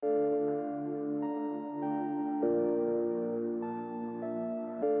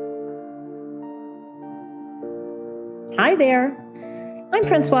Hi there. I'm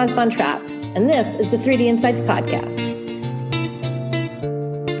Françoise Von Trapp, and this is the 3D Insights Podcast.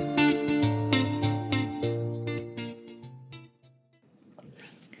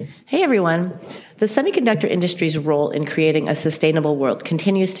 Hey, everyone. The semiconductor industry's role in creating a sustainable world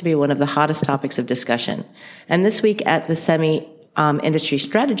continues to be one of the hottest topics of discussion. And this week at the Industry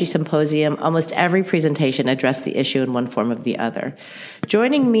Strategy Symposium, almost every presentation addressed the issue in one form or the other.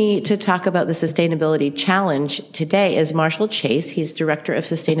 Joining me to talk about the sustainability challenge today is Marshall Chase. He's Director of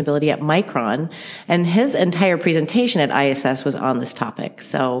Sustainability at Micron, and his entire presentation at ISS was on this topic.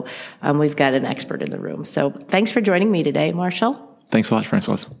 So we've got an expert in the room. So thanks for joining me today, Marshall. Thanks a lot,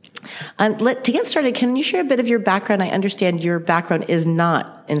 Françoise. To get started, can you share a bit of your background? I understand your background is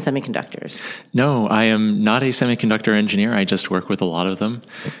not in semiconductors. No, I am not a semiconductor engineer. I just work with a lot of them.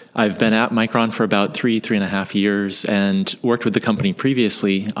 I've been at Micron for about three and a half years and worked with the company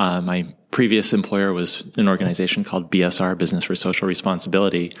previously. My previous employer was an organization called BSR, Business for Social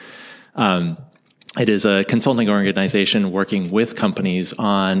Responsibility. It is a consulting organization working with companies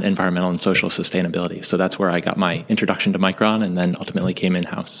on environmental and social sustainability. So that's where I got my introduction to Micron and then ultimately came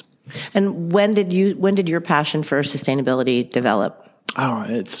in-house. And when did your passion for sustainability develop? Oh,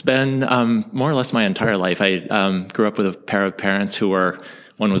 it's been more or less my entire life. I grew up with a pair of parents who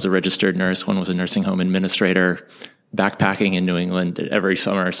one was a registered nurse, one was a nursing home administrator, backpacking in New England every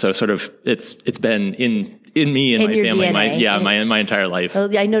summer. So sort of it's been in me and my family, DNA. my entire life.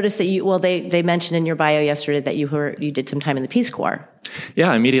 Well, I noticed that they mentioned in your bio yesterday that you did some time in the Peace Corps.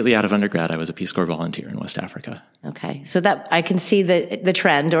 Yeah, immediately out of undergrad, I was a Peace Corps volunteer in West Africa. Okay, so that I can see the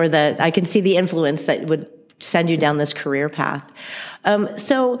trend, or I can see the influence that would send you down this career path.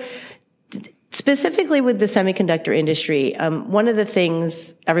 Specifically with the semiconductor industry, one of the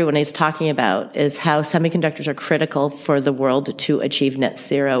things everyone is talking about is how semiconductors are critical for the world to achieve net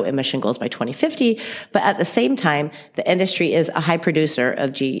zero emission goals by 2050. But at the same time, the industry is a high producer of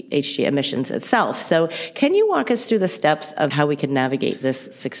GHG emissions itself. So can you walk us through the steps of how we can navigate this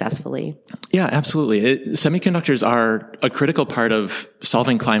successfully? Yeah, absolutely. Semiconductors are a critical part of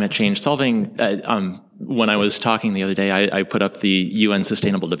solving climate change, when I was talking the other day, I put up the UN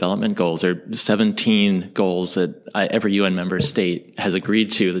Sustainable Development Goals. There are 17 goals that every UN member state has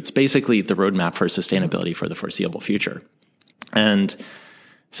agreed to. That's basically the roadmap for sustainability for the foreseeable future. And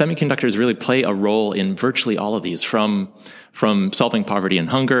semiconductors really play a role in virtually all of these, from solving poverty and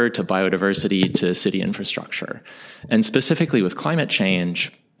hunger to biodiversity to city infrastructure. And specifically with climate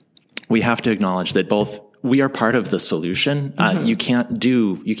change, we have to acknowledge that we are part of the solution. You can't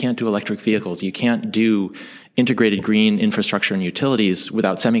do electric vehicles. You can't do integrated green infrastructure and utilities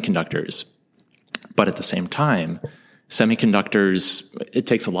without semiconductors. But at the same time, semiconductors, it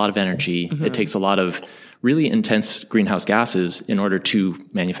takes a lot of energy. It takes a lot of really intense greenhouse gases in order to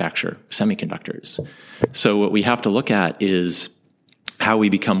manufacture semiconductors. So what we have to look at is how we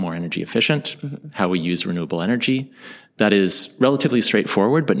become more energy efficient, how we use renewable energy. That is relatively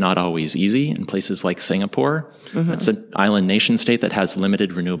straightforward, but not always easy in places like Singapore. It's an island nation state that has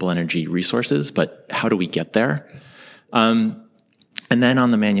limited renewable energy resources, but how do we get there? And then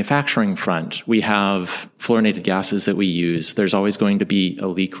on the manufacturing front, we have fluorinated gases that we use. There's always going to be a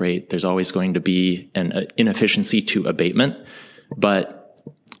leak rate. There's always going to be an inefficiency to abatement, but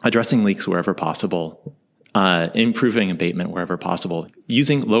addressing leaks wherever possible, improving abatement wherever possible,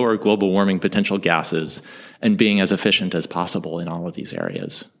 using lower global warming potential gases, and being as efficient as possible in all of these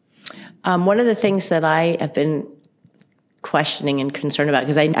areas. One of the things that I have been questioning and concerned about,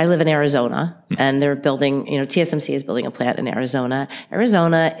 because I live in Arizona, and they're building, TSMC is building a plant in Arizona.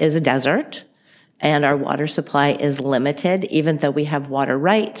 Arizona is a desert, and our water supply is limited, even though we have water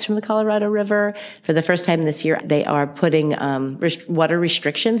rights from the Colorado River. For the first time this year, they are putting water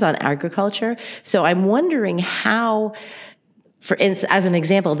restrictions on agriculture. So I'm wondering how, for instance, as an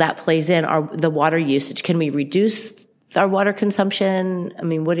example, that plays in the water usage. Can we reduce our water consumption? I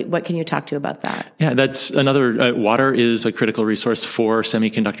mean, what can you talk to about that? Yeah, that's another. Water is a critical resource for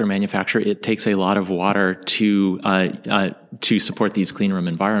semiconductor manufacture. It takes a lot of water to support these clean room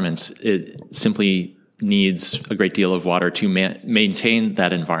environments. It simply needs a great deal of water to maintain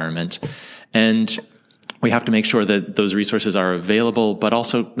that environment, and we have to make sure that those resources are available, but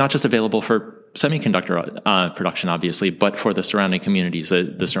also not just available for semiconductor production, obviously, but for the surrounding communities,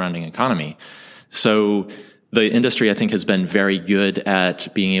 the surrounding economy. So the industry, I think, has been very good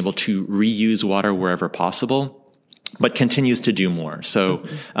at being able to reuse water wherever possible, but continues to do more. So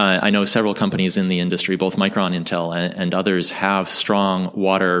I know several companies in the industry, both Micron, Intel, and others, have strong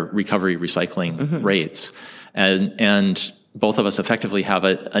water recovery recycling rates. And both of us effectively have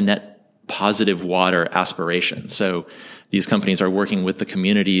a net positive water aspiration. So these companies are working with the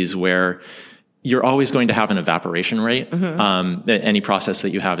communities where you're always going to have an evaporation rate. Any process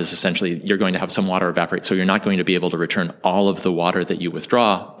that you have is essentially you're going to have some water evaporate. So you're not going to be able to return all of the water that you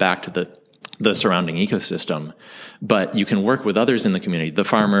withdraw back to the surrounding ecosystem. But you can work with others in the community, the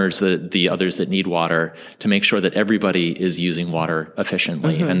farmers, the others that need water, to make sure that everybody is using water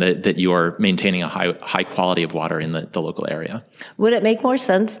efficiently and that you're maintaining a high quality of water in the local area. Would it make more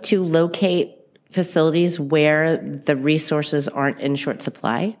sense to locate facilities where the resources aren't in short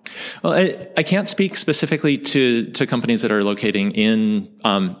supply? Well, I can't speak specifically to companies that are locating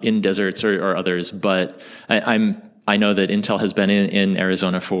in deserts or others, but I know that Intel has been in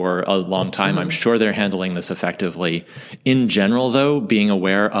Arizona for a long time. I'm sure they're handling this effectively. In general, though, being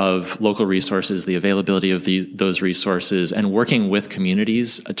aware of local resources, the availability of those resources, and working with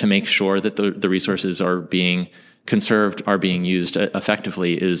communities to make sure that the resources are being conserved, are being used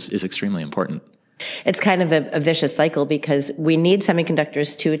effectively is extremely important. It's kind of a vicious cycle because we need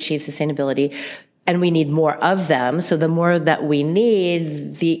semiconductors to achieve sustainability, and we need more of them. So the more that we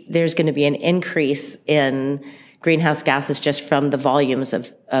need, there's going to be an increase in greenhouse gases just from the volumes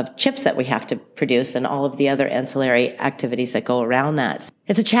of chips that we have to produce and all of the other ancillary activities that go around that.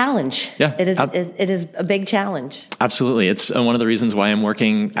 It's a challenge. Yeah, it is a big challenge. Absolutely. It's one of the reasons why I'm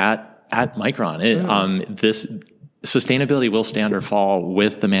working at Micron. This sustainability will stand or fall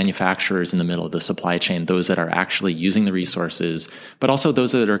with the manufacturers in the middle of the supply chain, those that are actually using the resources, but also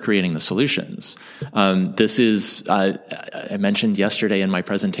those that are creating the solutions. This is, I mentioned yesterday in my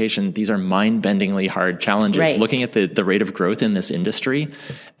presentation, these are mind-bendingly hard challenges. Right. Looking at the rate of growth in this industry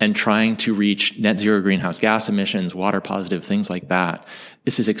and trying to reach net zero greenhouse gas emissions, water positive, things like that.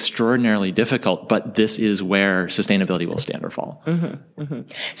 This is extraordinarily difficult, but this is where sustainability will stand or fall.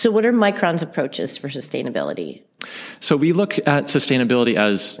 So what are Micron's approaches for sustainability? So we look at sustainability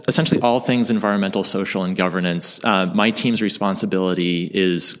as essentially all things environmental, social, and governance. My team's responsibility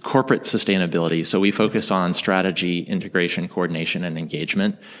is corporate sustainability. So we focus on strategy, integration, coordination, and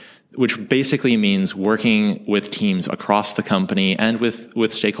engagement, which basically means working with teams across the company and with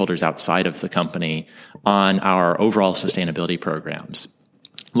stakeholders outside of the company on our overall sustainability programs.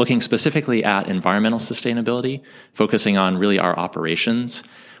 Looking specifically at environmental sustainability, focusing on really our operations,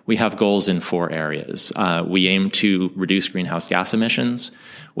 we have goals in 4 areas. We aim to reduce greenhouse gas emissions.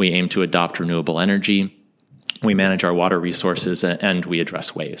 We aim to adopt renewable energy. We manage our water resources, and we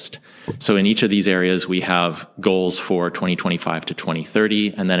address waste. So in each of these areas, we have goals for 2025 to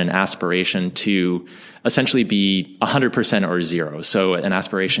 2030, and then an aspiration to essentially be 100% or zero. So an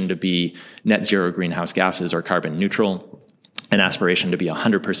aspiration to be net zero greenhouse gases or carbon neutral, an aspiration to be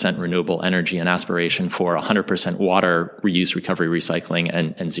 100% renewable energy, an aspiration for 100% water reuse, recovery, recycling,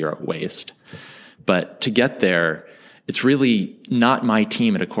 and zero waste. But to get there, it's really not my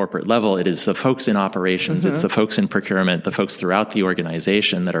team at a corporate level. It is the folks in operations. It's the folks in procurement, the folks throughout the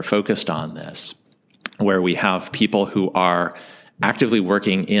organization that are focused on this, where we have people who are actively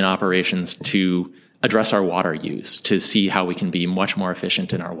working in operations to address our water use, to see how we can be much more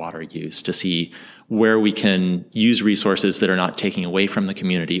efficient in our water use, to see where we can use resources that are not taking away from the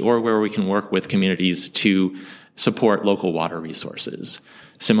community, or where we can work with communities to support local water resources.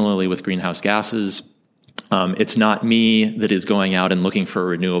 Similarly with greenhouse gases, it's not me that is going out and looking for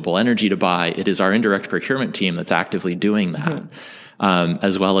renewable energy to buy. It is our indirect procurement team that's actively doing that.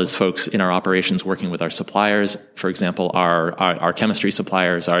 As well as folks in our operations working with our suppliers, for example, our chemistry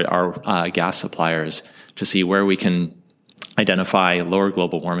suppliers, our gas suppliers, to see where we can identify lower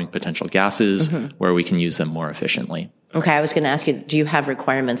global warming potential gases, where we can use them more efficiently. Okay, I was going to ask you, do you have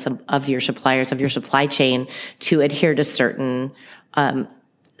requirements of your suppliers, of your supply chain, to adhere to certain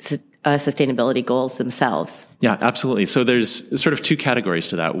sustainability goals themselves? Yeah, absolutely. So there's sort of 2 categories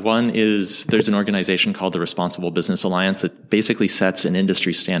to that. One is there's an organization called the Responsible Business Alliance that basically sets an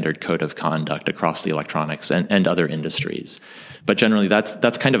industry standard code of conduct across the electronics and other industries. But generally,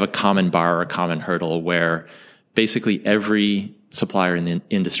 that's kind of a common bar or a common hurdle where basically every supplier in the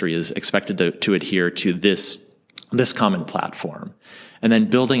industry is expected to adhere to this common platform. And then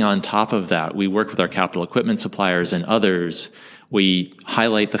building on top of that, we work with our capital equipment suppliers and others. We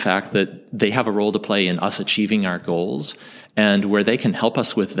highlight the fact that they have a role to play in us achieving our goals, and where they can help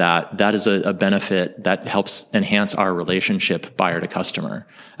us with that is a benefit that helps enhance our relationship buyer to customer,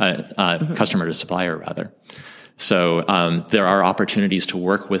 customer to supplier rather. So there are opportunities to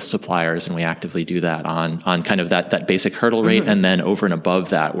work with suppliers, and we actively do that on kind of that basic hurdle rate, and then over and above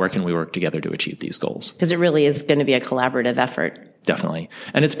that, where can we work together to achieve these goals? Because it really is going to be a collaborative effort. Definitely.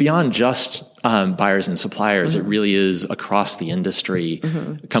 And it's beyond just buyers and suppliers. It really is across the industry.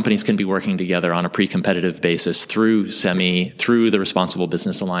 Companies can be working together on a pre-competitive basis through SEMI, through the Responsible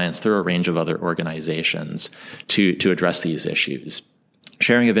Business Alliance, through a range of other organizations to address these issues.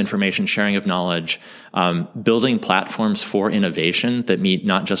 sharing of information, sharing of knowledge, building platforms for innovation that meet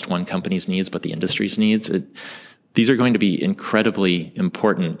not just one company's needs, but the industry's needs. These are going to be incredibly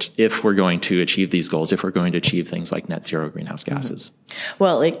important if we're going to achieve these goals, if we're going to achieve things like net zero greenhouse gases.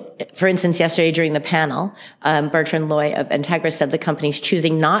 Well, for instance, yesterday during the panel, Bertrand Loy of Integra said the company's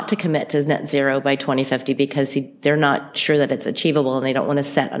choosing not to commit to net zero by 2050 because they're not sure that it's achievable and they don't want to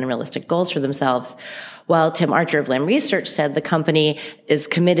set unrealistic goals for themselves. While Tim Archer of Lam Research said the company is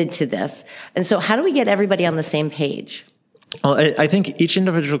committed to this. And so how do we get everybody on the same page? Well, I think each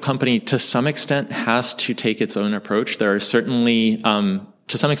individual company, to some extent, has to take its own approach. There are certainly,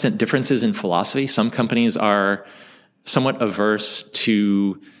 to some extent, differences in philosophy. Some companies are somewhat averse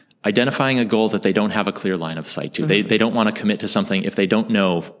to identifying a goal that they don't have a clear line of sight to. They don't want to commit to something if they don't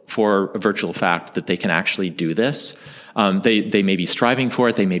know for a virtual fact that they can actually do this. They may be striving for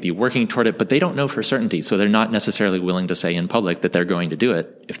it, they may be working toward it, but they don't know for certainty. So they're not necessarily willing to say in public that they're going to do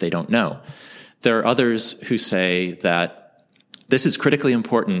it if they don't know. There are others who say that this is critically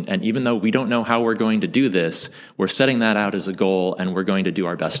important, and even though we don't know how we're going to do this, we're setting that out as a goal, and we're going to do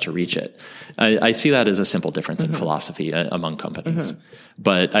our best to reach it. I see that as a simple difference in philosophy among companies.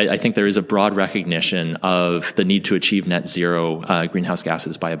 But I think there is a broad recognition of the need to achieve net zero greenhouse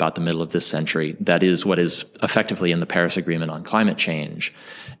gases by about the middle of this century. That is what is effectively in the Paris Agreement on climate change.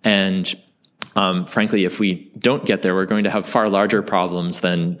 And frankly, if we don't get there, we're going to have far larger problems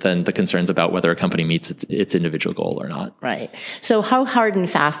than the concerns about whether a company meets its individual goal or not. Right. So how hard and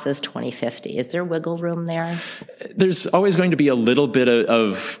fast is 2050? Is there wiggle room there? There's always going to be a little bit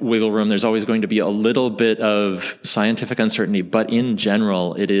of wiggle room. There's always going to be a little bit of scientific uncertainty. But in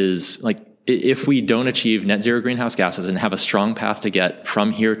general, it is like if we don't achieve net zero greenhouse gases and have a strong path to get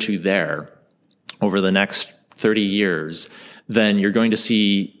from here to there over the next 30 years, then you're going to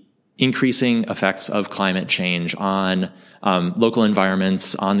see increasing effects of climate change on local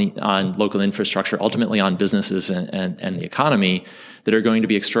environments, on local infrastructure, ultimately on businesses and the economy that are going to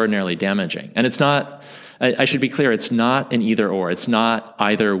be extraordinarily damaging. And it's not, I should be clear, it's not an either or. It's not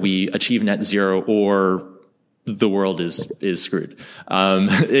either we achieve net zero or the world is screwed.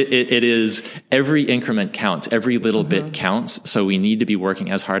 It is every increment counts, every little bit counts. So we need to be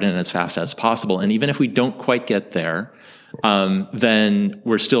working as hard and as fast as possible. And even if we don't quite get there, then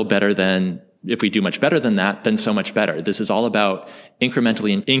we're still better than, if we do much better than that, then so much better. This is all about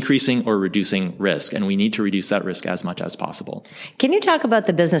incrementally increasing or reducing risk, and we need to reduce that risk as much as possible. Can you talk about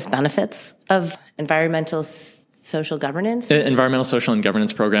the business benefits of environmental social governance? Environmental, social, and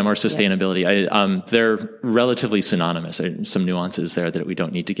governance program or sustainability. Yeah. They're relatively synonymous. There's some nuances there that we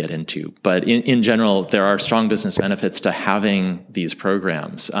don't need to get into. But in general, there are strong business benefits to having these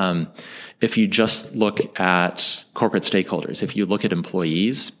programs. If you just look at corporate stakeholders, if you look at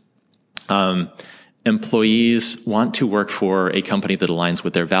employees, employees want to work for a company that aligns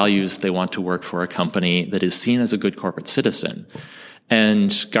with their values. They want to work for a company that is seen as a good corporate citizen.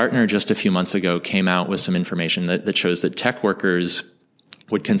 And Gartner just a few months ago came out with some information that shows that tech workers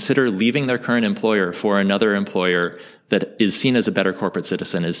would consider leaving their current employer for another employer that is seen as a better corporate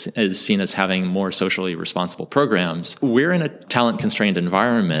citizen, is seen as having more socially responsible programs. We're in a talent-constrained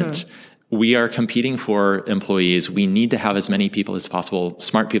environment. We are competing for employees. We need to have as many people as possible,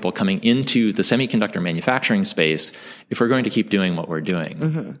 smart people, coming into the semiconductor manufacturing space if we're going to keep doing what we're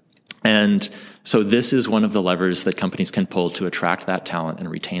doing. And so this is one of the levers that companies can pull to attract that talent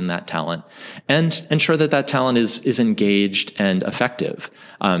and retain that talent and ensure that that talent is engaged and effective.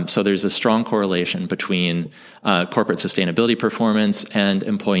 So there's a strong correlation between corporate sustainability performance and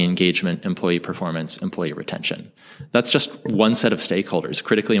employee engagement, employee performance, employee retention. That's just one set of stakeholders,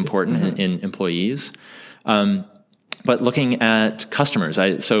 critically important in employees. But looking at customers,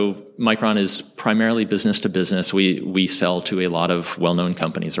 so Micron is primarily business to business. We sell to a lot of well-known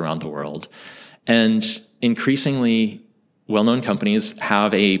companies around the world. And increasingly, well-known companies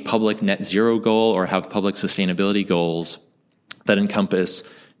have a public net zero goal or have public sustainability goals that encompass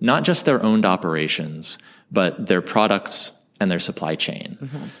not just their owned operations, but their products and their supply chain.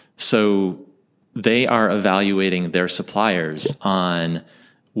 So they are evaluating their suppliers on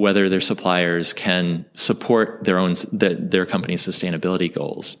whether their suppliers can support their company's sustainability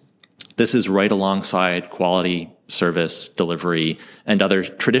goals. This is right alongside quality, service, delivery, and other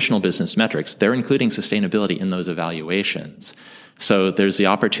traditional business metrics. They're including sustainability in those evaluations. So there's the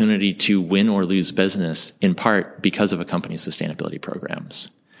opportunity to win or lose business in part because of a company's sustainability programs.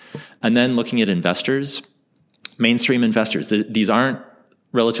 And then looking at investors, mainstream investors, these aren't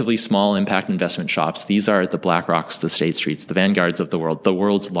relatively small impact investment shops. These are the BlackRocks, the State Streets, the Vanguards of the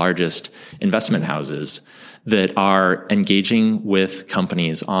world's largest investment houses that are engaging with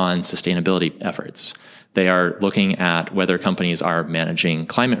companies on sustainability efforts. They are looking at whether companies are managing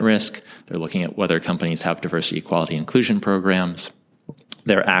climate risk. They're looking at whether companies have diversity, equality, inclusion programs.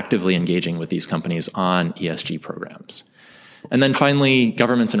 They're actively engaging with these companies on ESG programs. And then finally,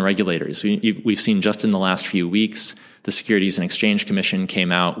 governments and regulators. We've seen just in the last few weeks, the Securities and Exchange Commission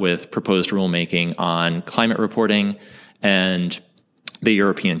came out with proposed rulemaking on climate reporting, and the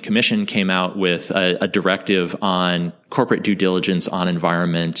European Commission came out with a directive on corporate due diligence on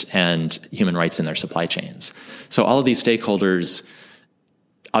environment and human rights in their supply chains. So all of these stakeholders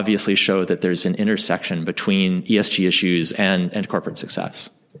obviously show that there's an intersection between ESG issues and corporate success.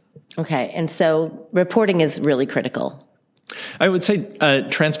 Okay, and so reporting is really critical. I would say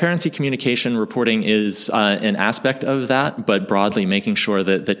transparency, communication, reporting is an aspect of that, but broadly making sure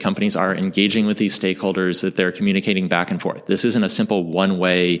that companies are engaging with these stakeholders, that they're communicating back and forth. This isn't a simple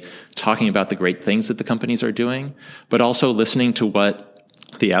one-way talking about the great things that the companies are doing, but also listening to what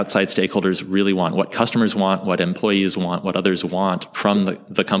the outside stakeholders really want, what customers want, what employees want, what others want from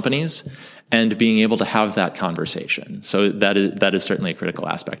the companies, and being able to have that conversation. So that is certainly a critical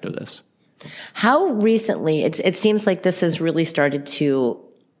aspect of this. How recently, it seems like this has really started to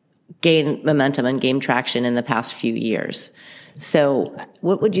gain momentum and gain traction in the past few years. So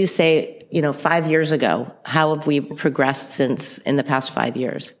what would you say, 5 years ago, how have we progressed since in the past 5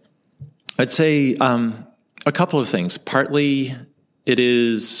 years? I'd say a couple of things. Partly, it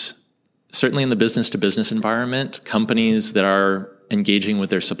is certainly in the business-to-business environment, companies that are engaging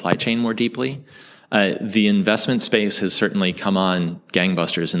with their supply chain more deeply. The investment space has certainly come on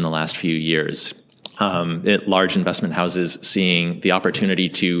gangbusters in the last few years. Large investment houses seeing the opportunity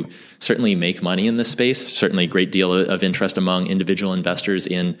to certainly make money in this space, certainly a great deal of interest among individual investors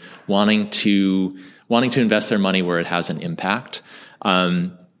in wanting to invest their money where it has an impact.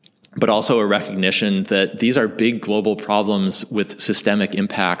 But also a recognition that these are big global problems with systemic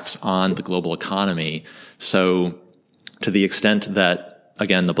impacts on the global economy. So to the extent that,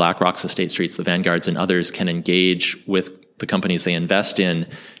 again, the BlackRocks, the State Streets, the Vanguards, and others can engage with the companies they invest in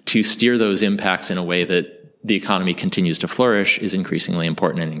to steer those impacts in a way that the economy continues to flourish is increasingly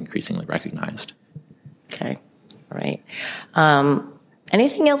important and increasingly recognized. Okay. All right.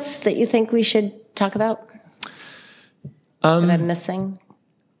 Anything else that you think we should talk about that I'm missing?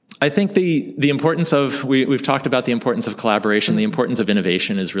 I think the importance of, we've talked about the importance of collaboration, the importance of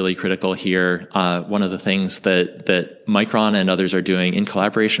innovation is really critical here. One of the things that Micron and others are doing in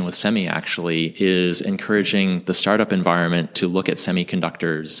collaboration with SEMI actually is encouraging the startup environment to look at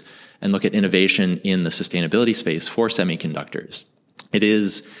semiconductors and look at innovation in the sustainability space for semiconductors. It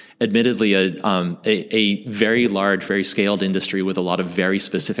is admittedly a very large, very scaled industry with a lot of very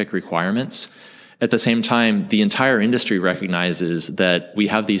specific requirements. At the same time, the entire industry recognizes that we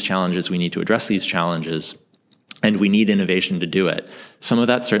have these challenges, we need to address these challenges, and we need innovation to do it. Some of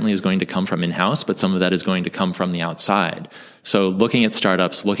that certainly is going to come from in-house, but some of that is going to come from the outside. So looking at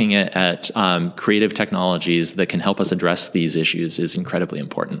startups, looking at creative technologies that can help us address these issues is incredibly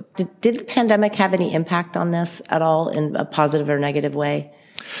important. Did the pandemic have any impact on this at all in a positive or negative way?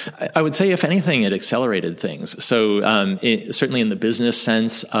 I would say, if anything, it accelerated things. So certainly in the business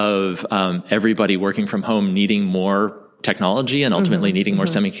sense of everybody working from home needing more technology and ultimately needing more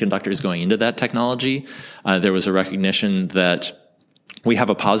semiconductors going into that technology, there was a recognition that we have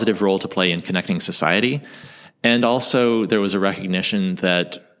a positive role to play in connecting society. And also there was a recognition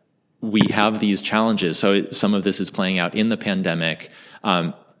that we have these challenges. So some of this is playing out in the pandemic.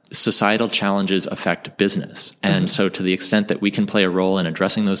 Societal challenges affect business. And so to the extent that we can play a role in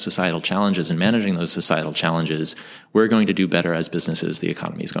addressing those societal challenges and managing those societal challenges, we're going to do better as businesses. The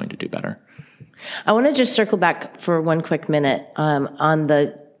economy is going to do better. I want to just circle back for one quick minute on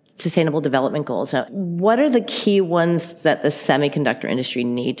the Sustainable Development Goals. Now, what are the key ones that the semiconductor industry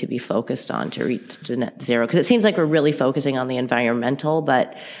need to be focused on to reach net zero? Because it seems like we're really focusing on the environmental,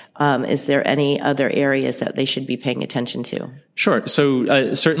 but is there any other areas that they should be paying attention to? Sure.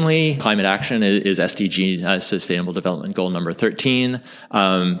 So certainly climate action is SDG, Sustainable Development Goal number 13.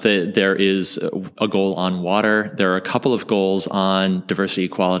 There is a goal on water. There are a couple of goals on diversity,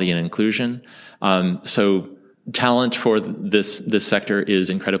 equality, and inclusion. So talent for this sector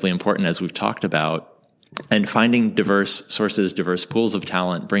is incredibly important, as we've talked about, and finding diverse sources, diverse pools of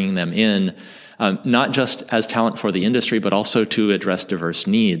talent, bringing them in, not just as talent for the industry, but also to address diverse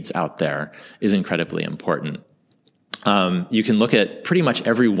needs out there is incredibly important. You can look at pretty much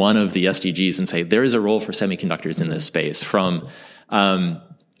every one of the SDGs and say there is a role for semiconductors in this space, from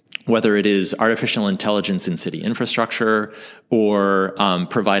whether it is artificial intelligence in city infrastructure or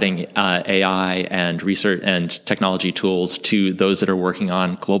providing AI and research and technology tools to those that are working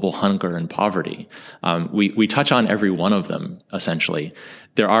on global hunger and poverty. We touch on every one of them, essentially.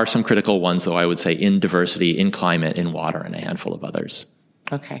 There are some critical ones, though, I would say, in diversity, in climate, in water, and a handful of others.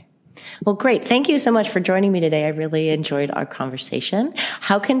 Okay. Well, great. Thank you so much for joining me today. I really enjoyed our conversation.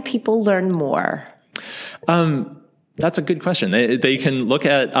 How can people learn more? That's a good question. They can look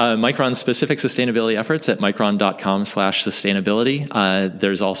at Micron's specific sustainability efforts at micron.com/sustainability.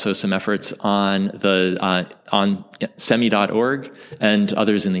 There's also some efforts on on semi.org and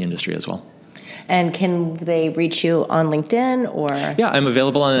others in the industry as well. And can they reach you on LinkedIn or? Yeah, I'm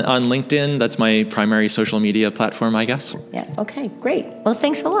available on LinkedIn. That's my primary social media platform, I guess. Yeah. Okay, great. Well,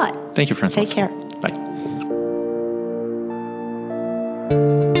 thanks a lot. Thank you, Francois. Take care. Bye.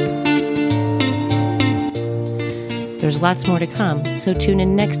 There's lots more to come, so tune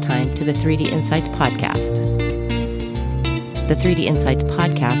in next time to the 3D Insights Podcast. The 3D Insights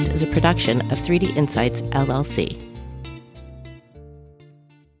Podcast is a production of 3D Insights, LLC.